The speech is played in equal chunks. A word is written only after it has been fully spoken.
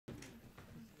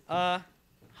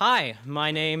Hi,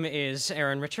 my name is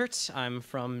Richert. I'm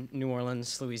from New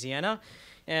Orleans, Louisiana,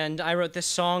 and I wrote this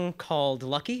song called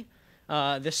Lucky.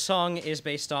 This song is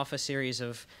based off a series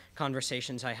of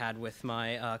conversations I had with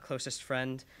my closest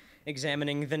friend,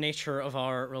 examining the nature of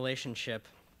our relationship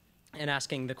and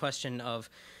asking the question of,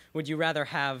 would you rather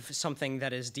have something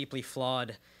that is deeply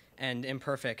flawed and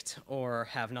imperfect or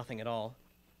have nothing at all?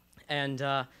 And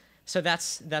so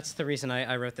that's the reason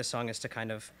I wrote this song, is to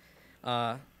kind of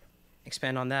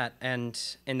expand on that. And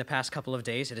in the past couple of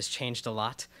days, it has changed a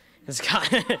lot.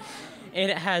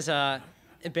 It has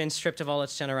been stripped of all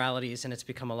its generalities, and it's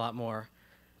become a lot more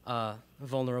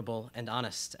vulnerable and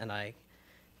honest, and I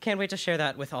can't wait to share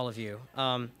that with all of you.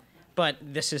 But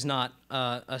this is not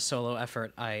a solo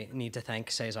effort. I need to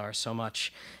thank César so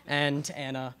much, and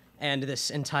Anna, and this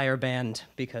entire band,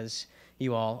 because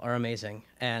you all are amazing,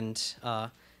 and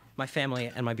my family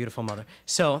and my beautiful mother.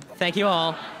 So thank you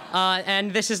all,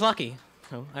 and this is Lucky.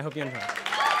 So I hope you enjoy.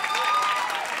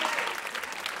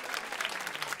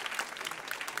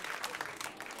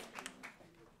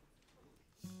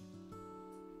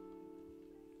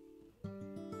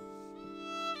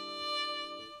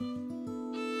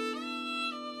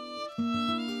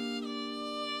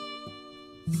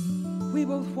 We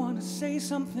both want to say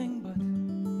something, but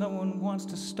no one wants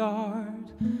to start.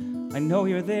 I know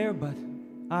you're there, but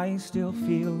I still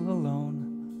feel alone.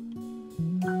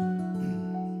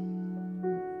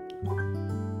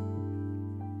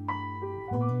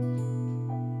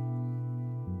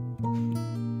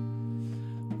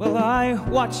 Well, I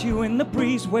watch you in the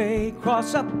breezeway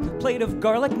cross up the plate of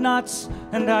garlic knots,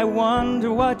 and I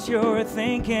wonder what you're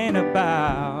thinking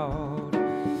about.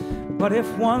 But if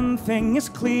one thing is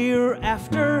clear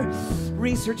after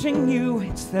researching you,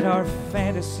 it's that our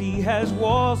fantasy has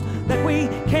walls that we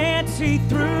can't see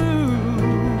through.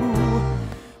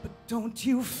 But don't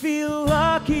you feel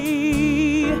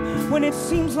lucky when it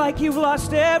seems like you've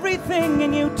lost everything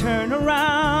and you turn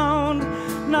around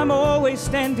and I'm always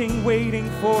standing waiting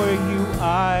for you?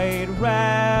 I'd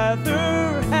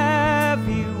rather have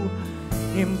you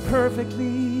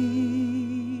imperfectly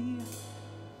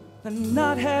than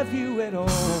not have you at all.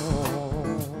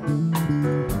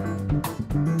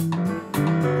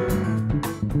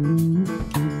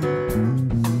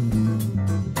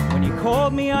 When you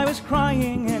called me, I was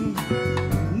crying and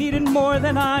needed more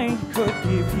than I could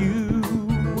give you.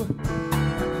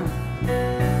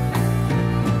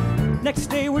 Next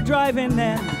day we're driving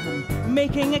and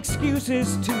making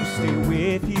excuses to stay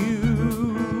with you.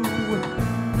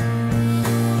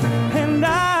 And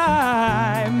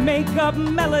I make up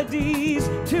melodies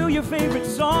to your favorite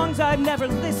songs I'd never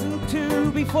listened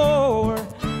to before.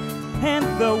 And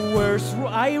the worse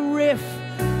I riff,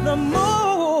 the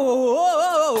more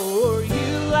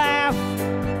you laugh.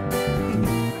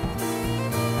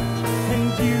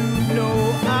 And you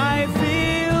know I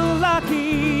feel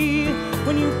lucky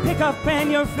when you pick up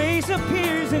and your face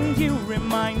appears and you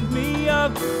remind me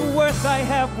of the worth I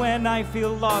have when I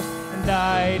feel lost. And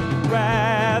I'd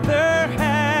rather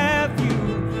have you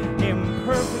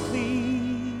imperfectly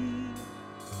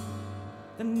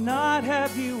than not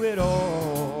have you at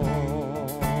all.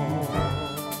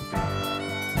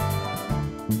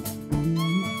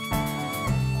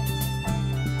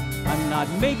 I'm not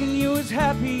making you as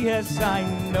happy as I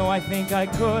know I think I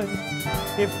could.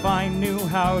 If I knew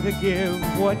how to give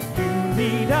what you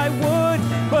need, I would.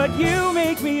 But you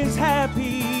make me as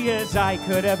happy as I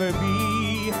could ever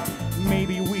be.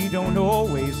 Maybe we don't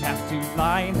always have to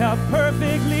line up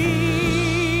perfectly.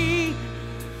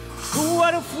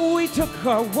 What if we took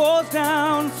our walls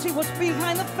down, see what's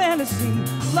behind the fantasy,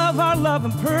 love our love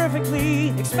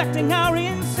imperfectly, expecting our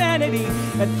insanity?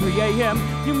 At 3 a.m.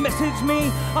 you message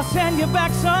me, I'll send you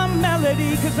back some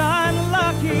melody, 'cause I'm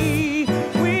lucky,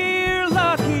 we're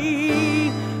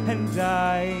lucky, and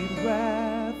I'd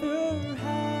rather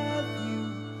have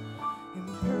you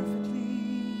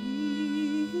imperfectly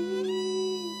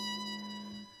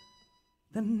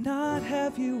than not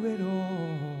have you at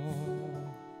all.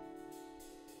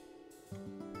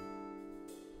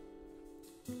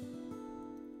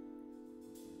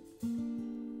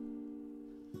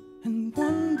 And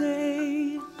one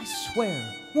day, I swear,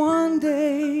 one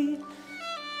day,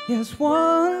 yes,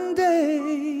 one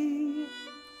day,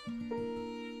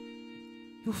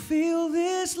 you'll feel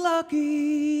this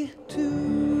lucky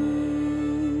too.